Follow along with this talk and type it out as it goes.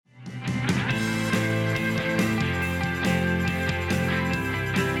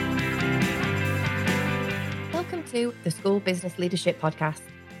to the School Business Leadership Podcast.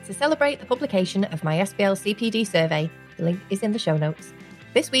 To celebrate the publication of my SBL CPD survey, the link is in the show notes.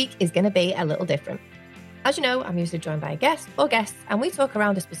 This week is going to be a little different. As you know, I'm usually joined by a guest or guests, and we talk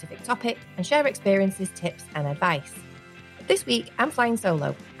around a specific topic and share experiences, tips, and advice. This week, I'm flying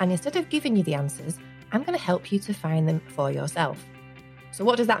solo, and instead of giving you the answers, I'm going to help you to find them for yourself. So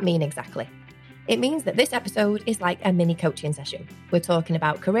what does that mean exactly? It means that this episode is like a mini coaching session. We're talking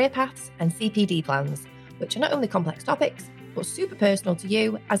about career paths and CPD plans, which are not only complex topics, but super personal to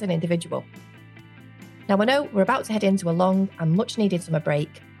you as an individual. Now, I know we're about to head into a long and much needed summer break,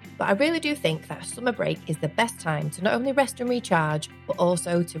 but I really do think that a summer break is the best time to not only rest and recharge, but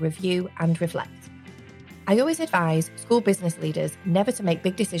also to review and reflect. I always advise school business leaders never to make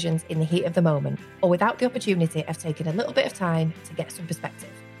big decisions in the heat of the moment or without the opportunity of taking a little bit of time to get some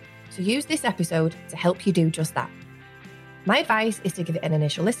perspective. So use this episode to help you do just that. My advice is to give it an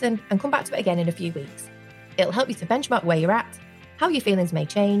initial listen and come back to it again in a few weeks. It'll help you to benchmark where you're at, how your feelings may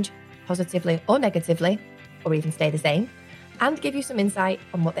change, positively or negatively, or even stay the same, and give you some insight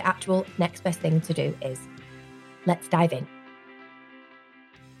on what the actual next best thing to do is. Let's dive in.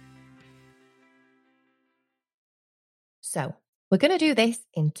 So, we're going to do this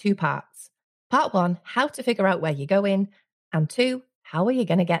in two parts. Part 1, how to figure out where you're going, and 2, how are you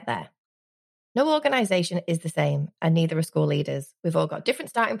going to get there? No organisation is the same, and neither are school leaders. We've all got different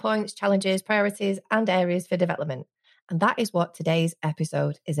starting points, challenges, priorities, and areas for development. And that is what today's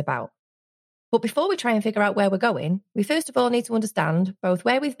episode is about. But before we try and figure out where we're going, we first of all need to understand both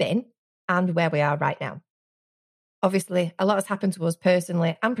where we've been and where we are right now. Obviously, a lot has happened to us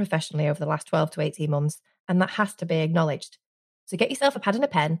personally and professionally over the last 12 to 18 months, and that has to be acknowledged. So get yourself a pad and a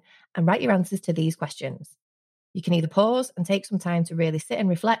pen and write your answers to these questions. You can either pause and take some time to really sit and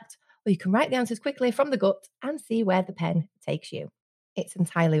reflect, or you can write the answers quickly from the gut and see where the pen takes you. It's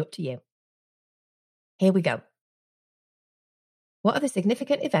entirely up to you. Here we go. What are the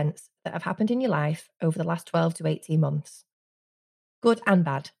significant events that have happened in your life over the last 12 to 18 months? Good and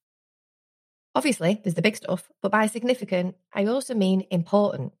bad. Obviously, there's the big stuff, but by significant, I also mean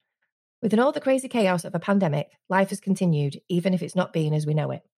important. Within all the crazy chaos of a pandemic, life has continued, even if it's not been as we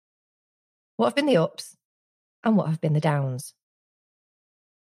know it. What have been the ups and what have been the downs?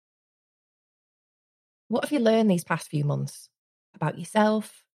 What have you learned these past few months about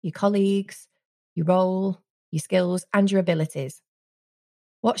yourself, your colleagues, your role, your skills, and your abilities?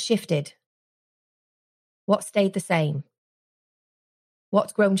 What shifted? What stayed the same?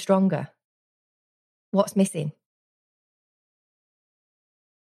 What's grown stronger? What's missing?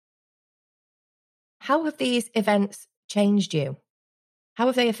 How have these events changed you? How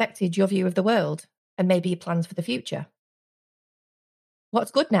have they affected your view of the world and maybe your plans for the future?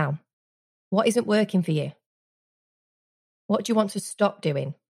 What's good now? What isn't working for you? What do you want to stop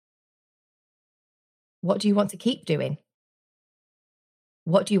doing? What do you want to keep doing?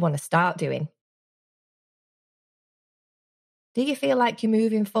 What do you want to start doing? Do you feel like you're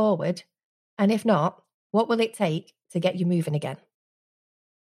moving forward? And if not, what will it take to get you moving again?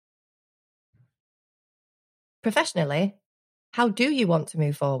 Professionally, how do you want to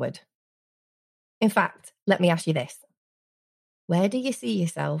move forward? In fact, let me ask you this. Where do you see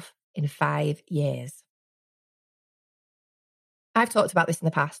yourself in 5 years? I've talked about this in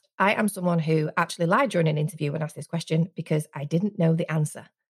the past. I am someone who actually lied during an interview when asked this question because I didn't know the answer.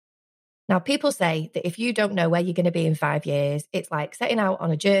 Now, people say that if you don't know where you're going to be in 5 years, it's like setting out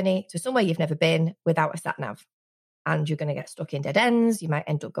on a journey to somewhere you've never been without a sat-nav. And you're going to get stuck in dead ends, you might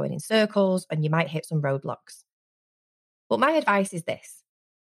end up going in circles, and you might hit some roadblocks. But my advice is this.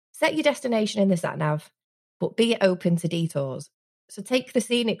 Set your destination in the sat-nav, but be open to detours. So take the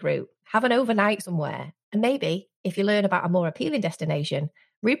scenic route, have an overnight somewhere, and maybe, if you learn about a more appealing destination,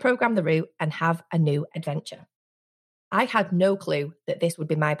 reprogram the route and have a new adventure. I had no clue that this would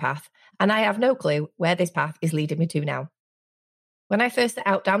be my path, and I have no clue where this path is leading me to now. When I first set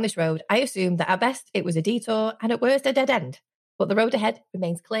out down this road, I assumed that at best it was a detour and at worst a dead end, but the road ahead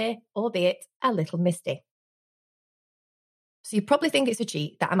remains clear, albeit a little misty. So you probably think it's a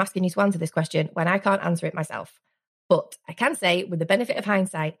cheat that I'm asking you to answer this question when I can't answer it myself. But I can say, with the benefit of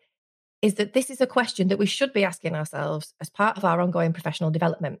hindsight, is that this is a question that we should be asking ourselves as part of our ongoing professional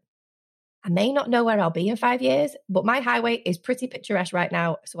development. I may not know where I'll be in 5 years, but my highway is pretty picturesque right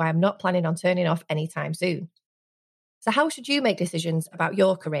now, so I am not planning on turning off anytime soon. So how should you make decisions about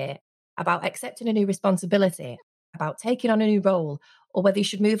your career, about accepting a new responsibility, about taking on a new role, or whether you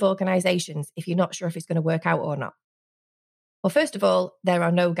should move organisations if you're not sure if it's going to work out or not? Well, first of all, there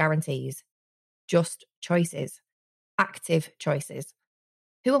are no guarantees, just choices, active choices.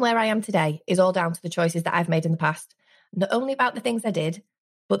 Who and where I am today is all down to the choices that I've made in the past, not only about the things I did,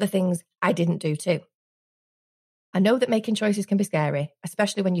 but the things I didn't do too. I know that making choices can be scary,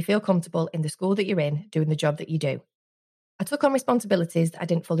 especially when you feel comfortable in the school that you're in, doing the job that you do. I took on responsibilities that I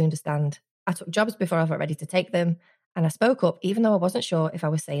didn't fully understand. I took jobs before I felt ready to take them, and I spoke up even though I wasn't sure if I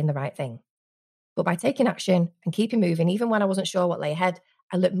was saying the right thing. But by taking action and keeping moving, even when I wasn't sure what lay ahead,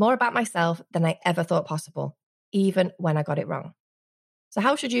 I learned more about myself than I ever thought possible, even when I got it wrong. So,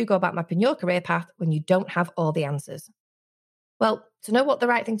 how should you go about mapping your career path when you don't have all the answers? Well, to know what the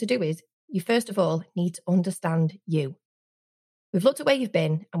right thing to do is, you first of all need to understand you. We've looked at where you've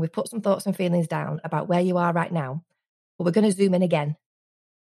been and we've put some thoughts and feelings down about where you are right now, but we're going to zoom in again.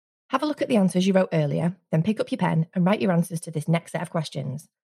 Have a look at the answers you wrote earlier, then pick up your pen and write your answers to this next set of questions.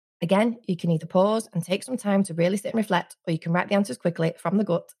 Again, you can either pause and take some time to really sit and reflect, or you can write the answers quickly from the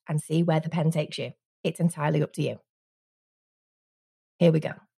gut and see where the pen takes you. It's entirely up to you. Here we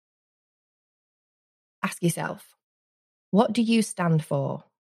go. Ask yourself, what do you stand for?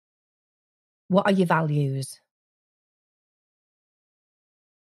 What are your values?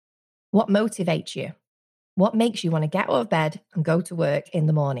 What motivates you? What makes you want to get out of bed and go to work in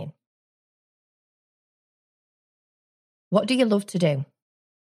the morning? What do you love to do?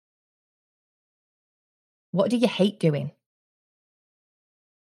 What do you hate doing?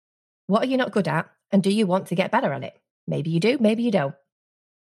 What are you not good at? And do you want to get better at it? Maybe you do, maybe you don't.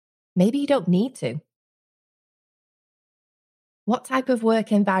 Maybe you don't need to. What type of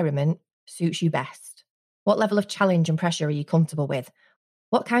work environment suits you best? What level of challenge and pressure are you comfortable with?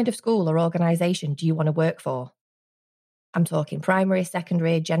 What kind of school or organisation do you want to work for? I'm talking primary,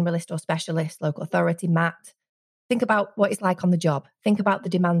 secondary, generalist or specialist, local authority, MAT. Think about what it's like on the job. Think about the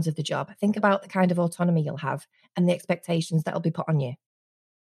demands of the job. Think about the kind of autonomy you'll have and the expectations that will be put on you.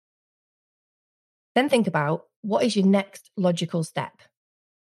 Then think about what is your next logical step?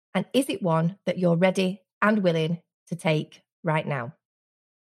 And is it one that you're ready and willing to take right now?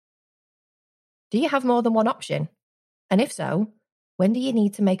 Do you have more than one option? And if so, when do you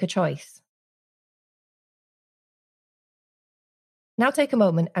need to make a choice? Now take a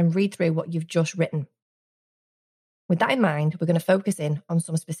moment and read through what you've just written. With that in mind, we're going to focus in on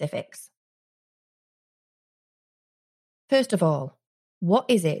some specifics. First of all, what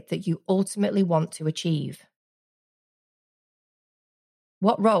is it that you ultimately want to achieve?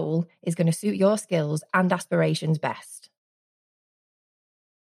 What role is going to suit your skills and aspirations best?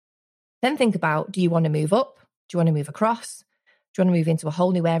 Then think about, do you want to move up? Do you want to move across? Do you want to move into a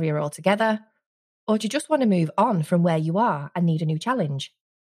whole new area altogether? Or do you just want to move on from where you are and need a new challenge?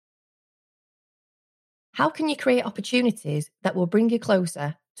 How can you create opportunities that will bring you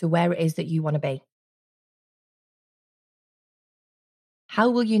closer to where it is that you want to be? How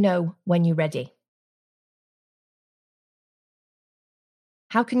will you know when you're ready?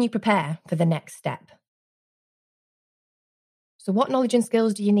 How can you prepare for the next step? So, what knowledge and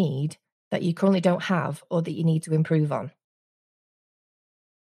skills do you need that you currently don't have or that you need to improve on?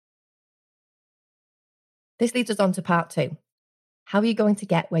 This leads us on to part 2. How are you going to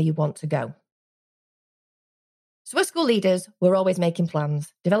get where you want to go? So as school leaders, we're always making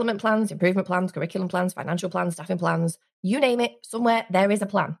plans, development plans, improvement plans, curriculum plans, financial plans, staffing plans, you name it, somewhere there is a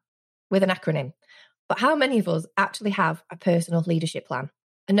plan with an acronym. But how many of us actually have a personal leadership plan?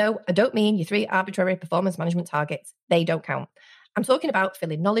 And no, I don't mean your 3 arbitrary performance management targets. They don't count. I'm talking about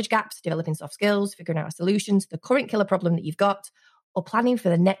filling knowledge gaps, developing soft skills, figuring out a solution to the current killer problem that you've got, or planning for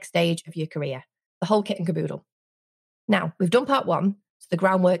the next stage of your career. The whole kit and caboodle. Now, we've done part 1, so the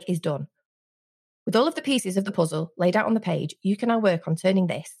groundwork is done. With all of the pieces of the puzzle laid out on the page, you can now work on turning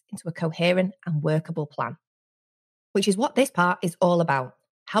this into a coherent and workable plan, which is what this part is all about.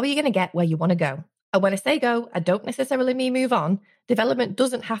 How are you going to get where you want to go? And when I say go, I don't necessarily mean move on. Development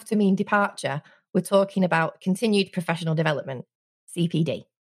doesn't have to mean departure. We're talking about continued professional development, CPD.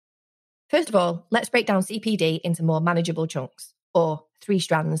 First of all, let's break down CPD into more manageable chunks, or 3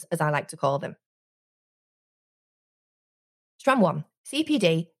 strands as I like to call them. Strand 1,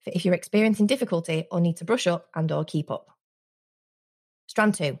 CPD for if you're experiencing difficulty or need to brush up and or keep up.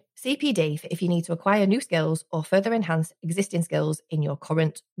 Strand 2, CPD for if you need to acquire new skills or further enhance existing skills in your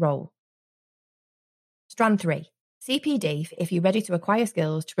current role. Strand 3, CPD for if you're ready to acquire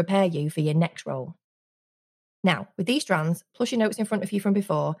skills to prepare you for your next role. Now, with these strands, plus your notes in front of you from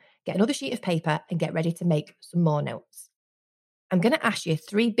before, get another sheet of paper and get ready to make some more notes. I'm going to ask you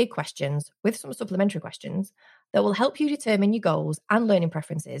 3 big questions with some supplementary questions that will help you determine your goals and learning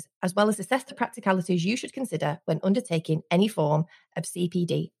preferences, as well as assess the practicalities you should consider when undertaking any form of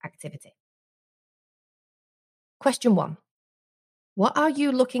CPD activity. Question 1. What are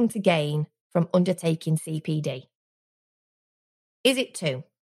you looking to gain from undertaking CPD? Is it to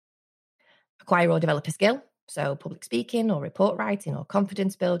acquire or develop a skill, so public speaking or report writing or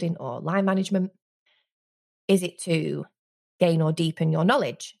confidence building or line management? Is it to gain or deepen your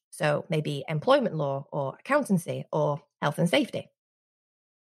knowledge? So maybe employment law or accountancy or health and safety.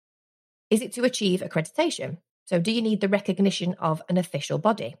 Is it to achieve accreditation? So do you need the recognition of an official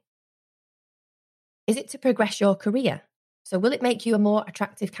body? Is it to progress your career? So will it make you a more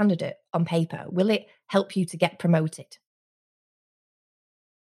attractive candidate on paper? Will it help you to get promoted?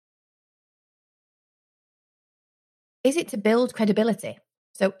 Is it to build credibility?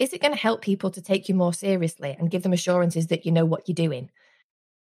 So is it going to help people to take you more seriously and give them assurances that you know what you're doing?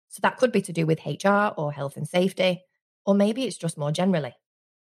 So that could be to do with HR or health and safety, or maybe it's just more generally.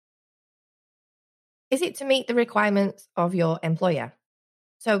 Is it to meet the requirements of your employer?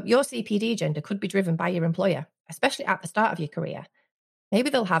 So your CPD agenda could be driven by your employer, especially at the start of your career. Maybe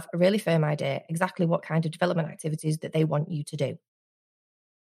they'll have a really firm idea exactly what kind of development activities that they want you to do.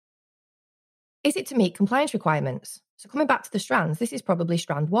 Is it to meet compliance requirements? So coming back to the strands, this is probably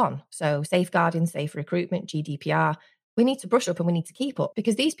strand one. So safeguarding, safe recruitment, GDPR. We need to brush up and we need to keep up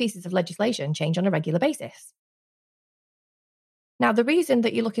because these pieces of legislation change on a regular basis. Now, the reason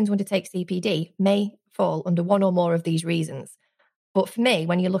that you're looking to undertake CPD may fall under one or more of these reasons. But for me,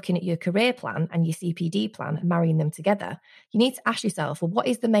 when you're looking at your career plan and your CPD plan and marrying them together, you need to ask yourself, well, what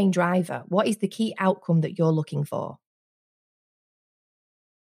is the main driver? What is the key outcome that you're looking for?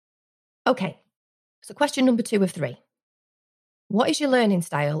 Okay, so question number 2 of 3. What is your learning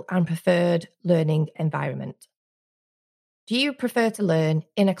style and preferred learning environment? Do you prefer to learn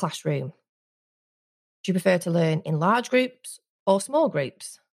in a classroom? Do you prefer to learn in large groups or small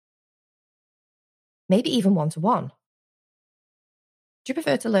groups? Maybe even one-to-one. Do you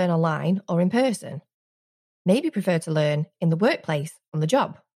prefer to learn online or in person? Maybe prefer to learn in the workplace, on the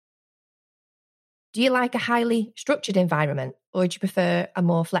job. Do you like a highly structured environment or do you prefer a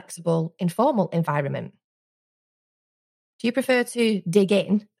more flexible, informal environment? Do you prefer to dig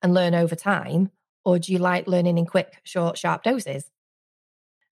in and learn over time or do you like learning in quick, short, sharp doses?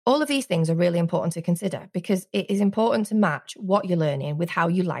 All of these things are really important to consider because it is important to match what you're learning with how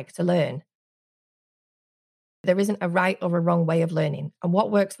you like to learn. There isn't a right or a wrong way of learning, and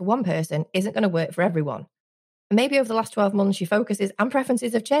what works for one person isn't going to work for everyone. And maybe over the last 12 months, your focuses and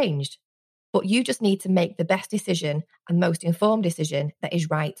preferences have changed, but you just need to make the best decision and most informed decision that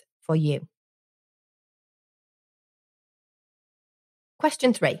is right for you.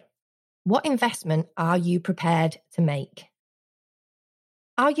 Question 3. What investment are you prepared to make?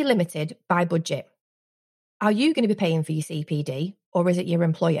 Are you limited by budget? Are you going to be paying for your CPD or is it your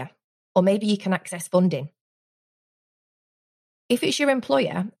employer? Or maybe you can access funding. If it's your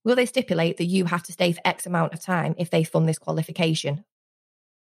employer, will they stipulate that you have to stay for X amount of time if they fund this qualification?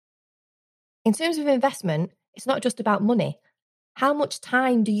 In terms of investment, it's not just about money. How much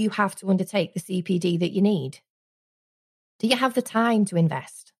time do you have to undertake the CPD that you need? Do you have the time to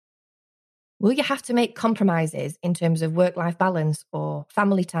invest? Will you have to make compromises in terms of work-life balance or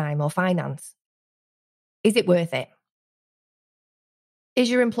family time or finance? Is it worth it? Is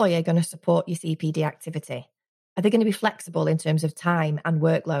your employer going to support your CPD activity? Are they going to be flexible in terms of time and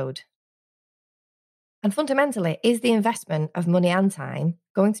workload? And fundamentally, is the investment of money and time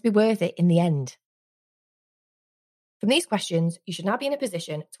going to be worth it in the end? From these questions, you should now be in a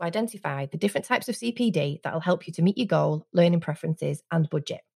position to identify the different types of CPD that will help you to meet your goal, learning preferences, and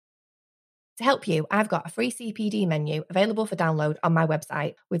budget. To help you, I've got a free CPD menu available for download on my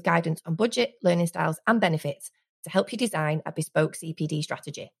website with guidance on budget, learning styles, and benefits to help you design a bespoke CPD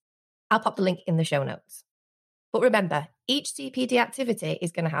strategy. I'll pop the link in the show notes. But remember, each CPD activity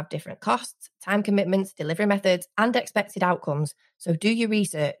is going to have different costs, time commitments, delivery methods, and expected outcomes. So do your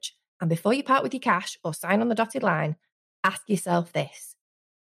research. And before you part with your cash or sign on the dotted line, ask yourself this.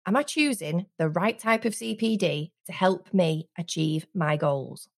 Am I choosing the right type of CPD to help me achieve my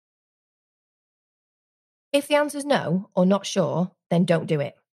goals? If the answer's no or not sure, then don't do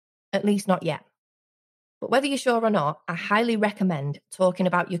it. At least not yet. But whether you're sure or not, I highly recommend talking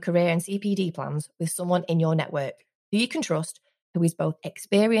about your career and CPD plans with someone in your network who you can trust, who is both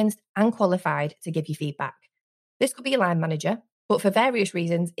experienced and qualified to give you feedback. This could be your line manager, but for various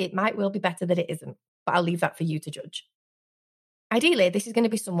reasons, it might well be better that it isn't. But I'll leave that for you to judge. Ideally, this is going to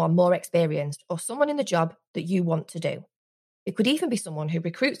be someone more experienced or someone in the job that you want to do. It could even be someone who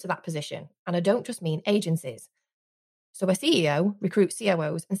recruits to that position, and I don't just mean agencies. So a CEO recruits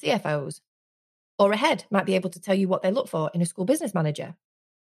COOs and CFOs, or a head might be able to tell you what they look for in a school business manager.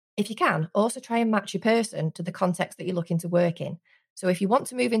 If you can, also try and match your person to the context that you're looking to work in. So if you want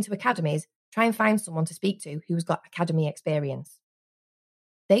to move into academies, try and find someone to speak to who's got academy experience.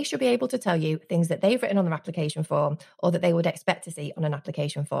 They should be able to tell you things that they've written on their application form or that they would expect to see on an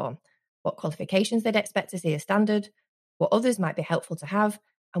application form, what qualifications they'd expect to see as standard, what others might be helpful to have,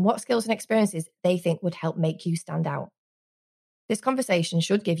 and what skills and experiences they think would help make you stand out. This conversation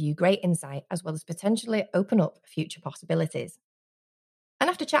should give you great insight as well as potentially open up future possibilities. And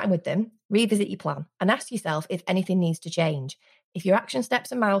after chatting with them, revisit your plan and ask yourself if anything needs to change, if your action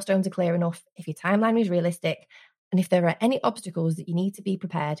steps and milestones are clear enough, if your timeline is realistic, and if there are any obstacles that you need to be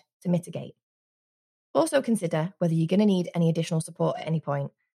prepared to mitigate. Also consider whether you're going to need any additional support at any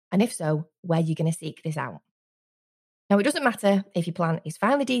point, and if so, where you're going to seek this out. Now, it doesn't matter if your plan is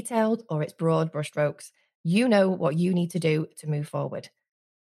finely detailed or it's broad brushstrokes, you know what you need to do to move forward.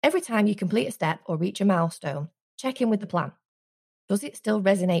 Every time you complete a step or reach a milestone, check in with the plan. Does it still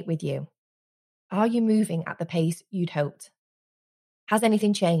resonate with you? Are you moving at the pace you'd hoped? Has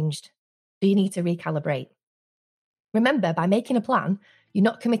anything changed? Do you need to recalibrate? Remember, by making a plan, you're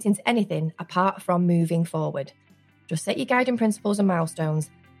not committing to anything apart from moving forward. Just set your guiding principles and milestones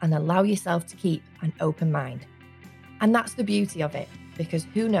and allow yourself to keep an open mind. And that's the beauty of it, because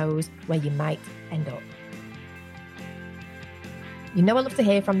who knows where you might end up. You know I love to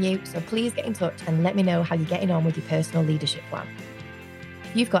hear from you, so please get in touch and let me know how you're getting on with your personal leadership plan.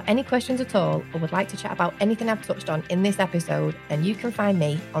 If you've got any questions at all or would like to chat about anything I've touched on in this episode, then you can find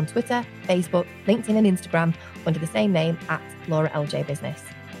me on Twitter, Facebook, LinkedIn and Instagram under the same name at Laura LJ Business.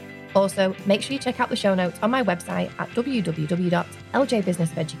 Also, make sure you check out the show notes on my website at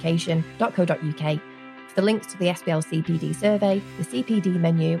www.ljbusinessofeducation.co.uk for the links to the SBL CPD survey, the CPD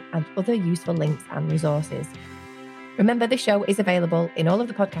menu and other useful links and resources. Remember, this show is available in all of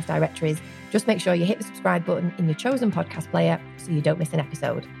the podcast directories. Just make sure you hit the subscribe button in your chosen podcast player so you don't miss an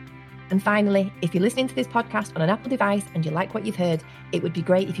episode. And finally, if you're listening to this podcast on an Apple device and you like what you've heard, it would be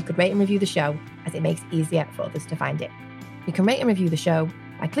great if you could rate and review the show, as it makes it easier for others to find it. You can rate and review the show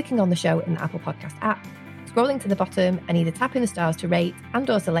by clicking on the show in the Apple Podcast app, scrolling to the bottom and either tapping the stars to rate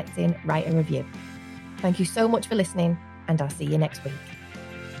and/or selecting write a review. Thank you so much for listening, and I'll see you next week.